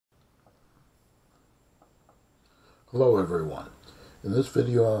Hello everyone. In this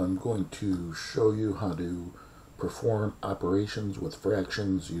video I'm going to show you how to perform operations with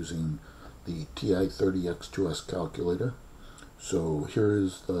fractions using the TI-30X2S calculator. So here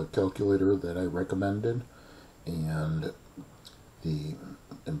is the calculator that I recommended, and the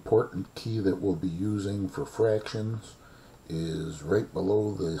important key that we'll be using for fractions is right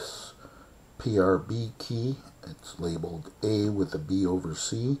below this PRB key. It's labeled A with a B over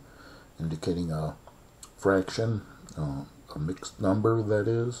C, indicating a fraction, a mixed number, that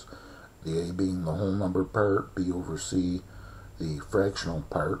is, the A being the whole number part, B over C the fractional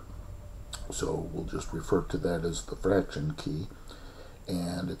part. So we'll just refer to that as the fraction key,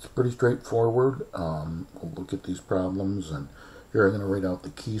 and it's pretty straightforward. We'll look at these problems, and here I'm going to write out the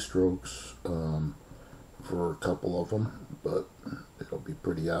keystrokes for a couple of them, but it'll be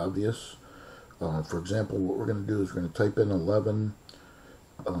pretty obvious. For example, what we're going to do is we're going to type in 11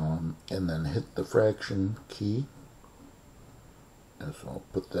 and then hit the fraction key. And so I'll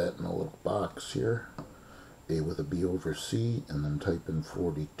put that in a little box here, A with a B over C, and then type in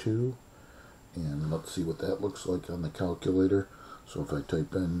 42. And let's see what that looks like on the calculator. So if I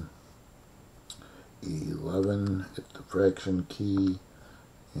type in 11, hit the fraction key,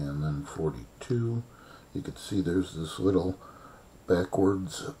 and then 42, you can see there's this little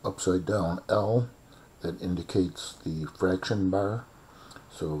backwards upside down L that indicates the fraction bar.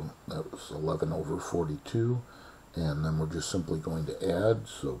 So that was 11 over 42, and then we're just simply going to add,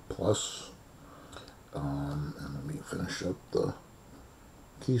 so plus, and let me finish up the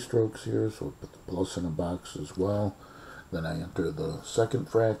keystrokes here, so I'll put the plus in a box as well. Then I enter the second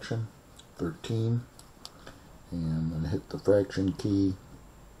fraction, 13, and then hit the fraction key,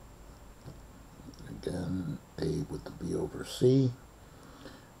 again, A with the B over C,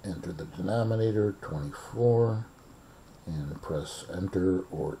 enter the denominator, 24, and press enter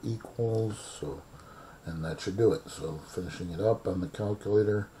or equals, and that should do it. So finishing it up on the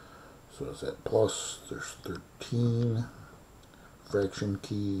calculator, so is that plus, there's 13, fraction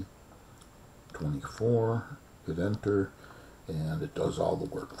key, 24, hit enter, and it does all the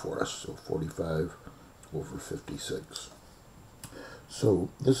work for us, so 45 over 56.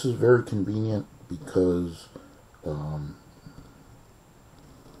 So this is very convenient because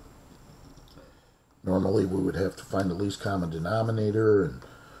normally we would have to find the least common denominator, and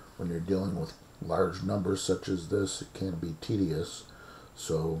when you're dealing with large numbers such as this, it can be tedious.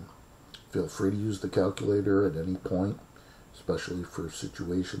 So feel free to use the calculator at any point, especially for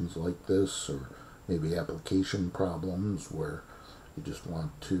situations like this, or maybe application problems where you just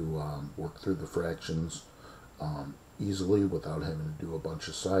want to work through the fractions easily without having to do a bunch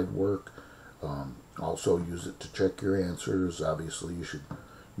of side work. Also use it to check your answers. Obviously you should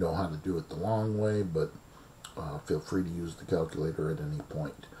know how to do it the long way, but feel free to use the calculator at any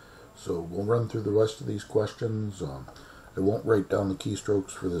point. So we'll run through the rest of these questions. I won't write down the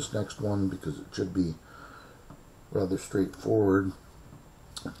keystrokes for this next one because it should be rather straightforward.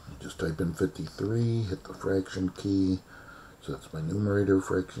 Just type in 53, hit the fraction key, so that's my numerator,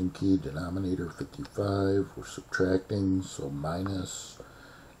 fraction key, denominator 55, we're subtracting, so minus,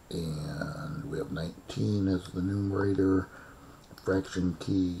 and we have 19 as the numerator, fraction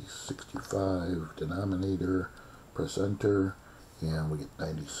key, 65, denominator, press enter, and we get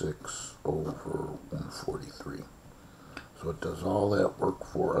 96 over 143. So it does all that work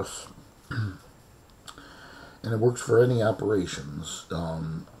for us. And it works for any operations,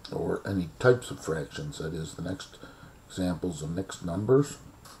 or any types of fractions. That is, the next examples of mixed numbers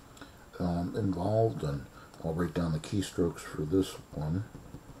involved, and I'll write down the keystrokes for this one.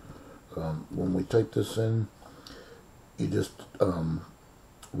 When we type this in, you just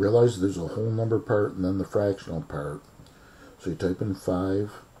realize there's a whole number part and then the fractional part. So you type in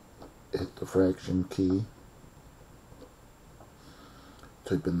 5, hit the fraction key,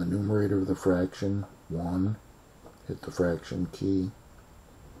 type in the numerator of the fraction, 1, hit the fraction key,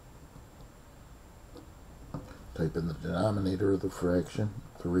 type in the denominator of the fraction,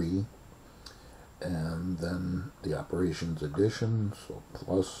 3, and then the operations addition, so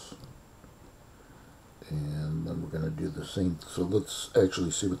plus, and then we're going to do the same. So let's actually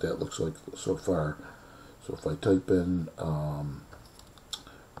see what that looks like so far. So if I type in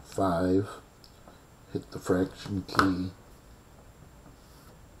 5, hit the fraction key,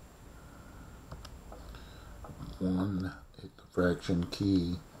 1, hit the fraction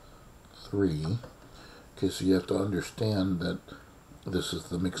key, 3. Okay, so you have to understand that this is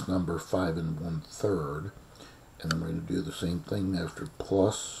the mixed number 5 and 1/3, and then we're going to do the same thing after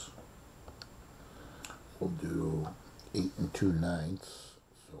plus. We'll do 8 and 2/9,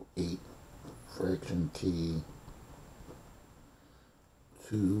 so 8, fraction key,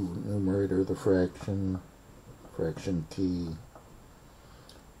 2, numerator of the fraction, fraction key,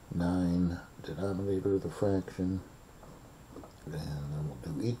 9, denominator of the fraction, and then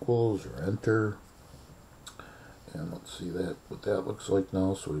we'll do equals or enter. And let's see what that looks like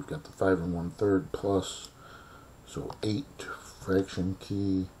now. So we've got the 5 1/3 plus, so 8 fraction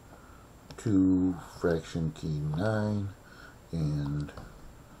key, 2 fraction key 9, and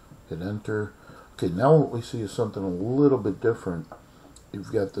hit enter. Okay, now what we see is something a little bit different.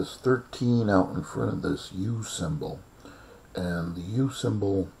 You've got this 13 out in front of this U symbol, and the U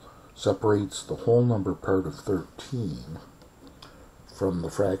symbol separates the whole number part of 13 from the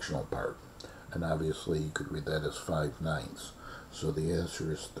fractional part. And obviously you could read that as 5/9. So the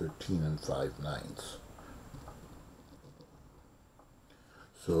answer is 13 5/9.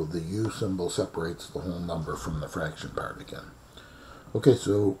 So the U symbol separates the whole number from the fraction part again. Okay,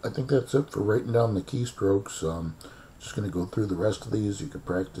 so I think that's it for writing down the keystrokes. Just going to go through the rest of these. You can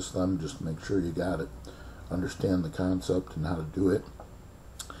practice them, just make sure you got it. Understand the concept and how to do it.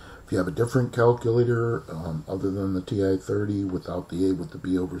 If you have a different calculator other than the TI-30 without the A with the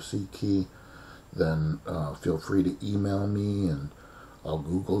B over C key, then feel free to email me and I'll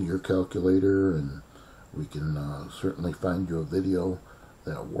Google your calculator and we can certainly find you a video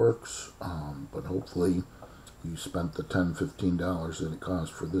that works. But hopefully you spent the $10–15 that it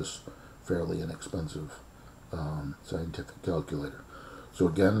costs for this fairly inexpensive scientific calculator. So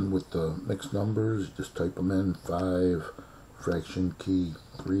again, with the mixed numbers, just type them in: 5 fraction key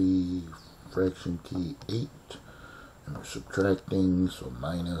 3 fraction key 8, and we're subtracting, so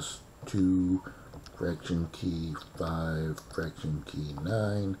minus 2 fraction key 5 fraction key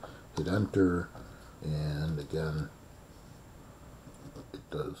 9, hit enter, and again it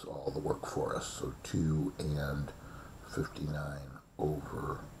does all the work for us. So 2 and 59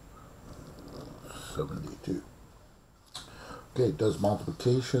 over 72. Okay, it does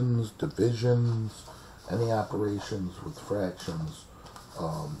multiplications, divisions, any operations with fractions,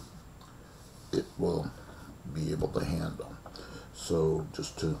 it will be able to handle. So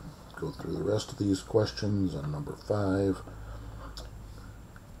just to go through the rest of these questions, on number 5,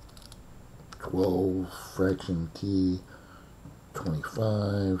 12 fraction key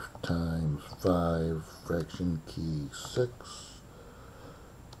 25 times 5 fraction key 6,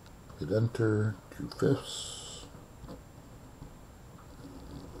 hit enter, 2/5.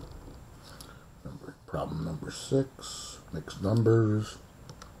 Problem number 6, mixed numbers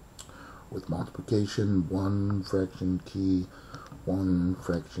with multiplication: 1 fraction key 1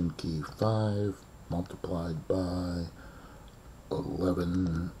 fraction key 5 multiplied by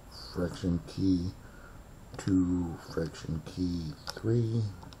 11 fraction key 2 fraction key 3,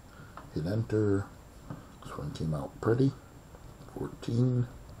 hit enter. This one came out pretty, 14.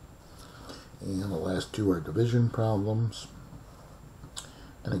 And the last two are division problems.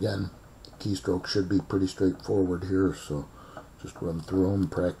 And again, keystrokes should be pretty straightforward here, so just run through them,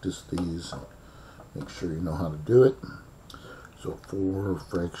 practice these, and make sure you know how to do it. So 4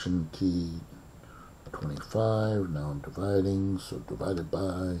 fraction key 25, now I'm dividing, so divided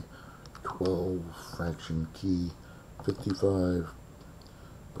by 12 fraction key 55,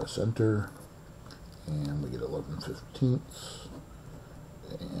 press enter, and we get 11/15.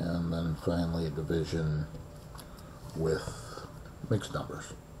 And then finally a division with mixed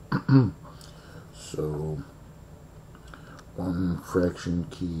numbers. So 1 fraction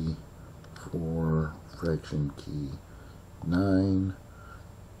key 4 fraction key 9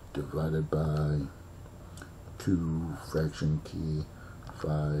 divided by 2 fraction key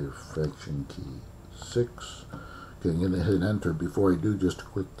 5 fraction key 6. Okay, I'm going to hit enter. Before I do, just a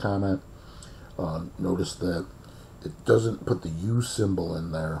quick comment. Notice that it doesn't put the U symbol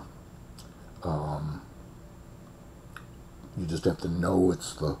in there. You just have to know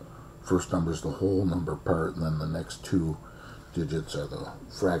it's the first number is the whole number part, and then the next 2 digits are the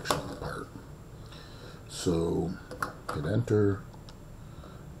fractional part. So hit enter,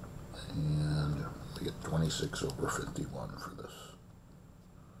 and we get 26 over 51 for this.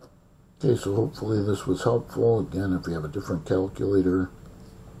 Okay, so hopefully this was helpful. Again, if you have a different calculator,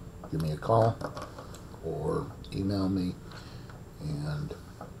 give me a call or email me, and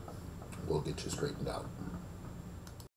we'll get you straightened out.